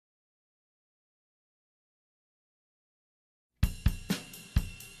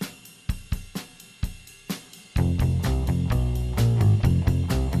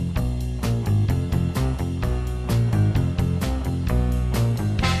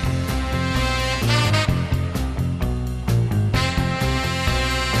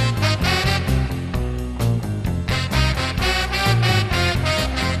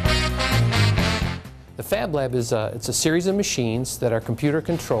FABLab is it's a series of machines that are computer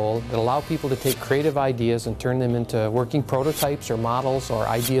controlled that allow people to take creative ideas and turn them into working prototypes or models or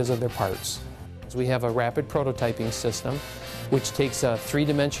ideas of their parts. We have a rapid prototyping system which takes a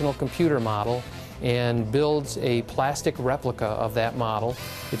three-dimensional computer model and builds a plastic replica of that model.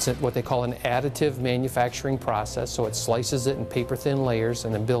 It's what they call an additive manufacturing process, so it slices it in paper-thin layers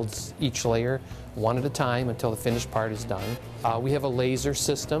and then builds each layer one at a time until the finished part is done. We have a laser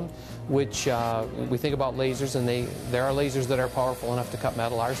system, which we think about lasers, and there are lasers that are powerful enough to cut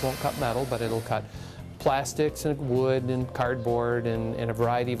metal. Ours won't cut metal, but it'll cut plastics and wood and cardboard and a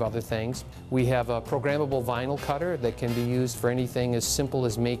variety of other things. We have a programmable vinyl cutter that can be used for anything as simple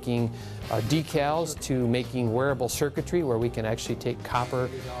as making decals to making wearable circuitry, where we can actually take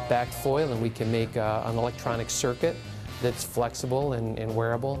copper-backed foil and we can make an electronic circuit that's flexible and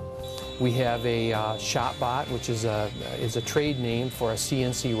wearable. We have a ShopBot, which is a trade name for a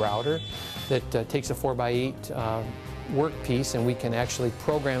CNC router that takes a 4x8 workpiece, and we can actually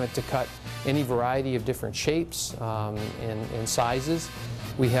program it to cut any variety of different shapes and sizes.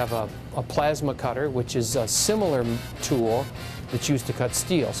 We have a plasma cutter, which is a similar tool that's used to cut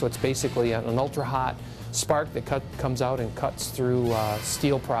steel. So it's basically an ultra-hot spark that comes out and cuts through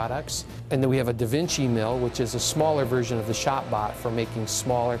steel products. And then we have a Da Vinci mill, which is a smaller version of the ShopBot for making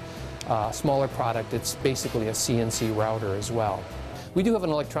smaller product. It's basically a CNC router as well. We do have an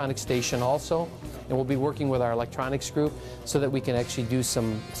electronic station also, and we'll be working with our electronics group so that we can actually do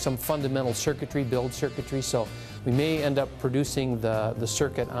some fundamental circuitry, build circuitry. So we may end up producing the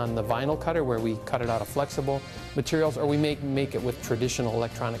circuit on the vinyl cutter, where we cut it out of flexible materials, or we may make it with traditional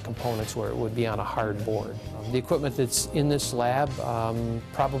electronic components where it would be on a hard board. The equipment that's in this lab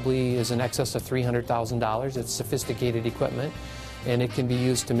probably is in excess of $300,000. It's sophisticated equipment, and it can be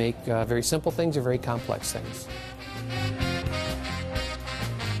used to make very simple things or very complex things.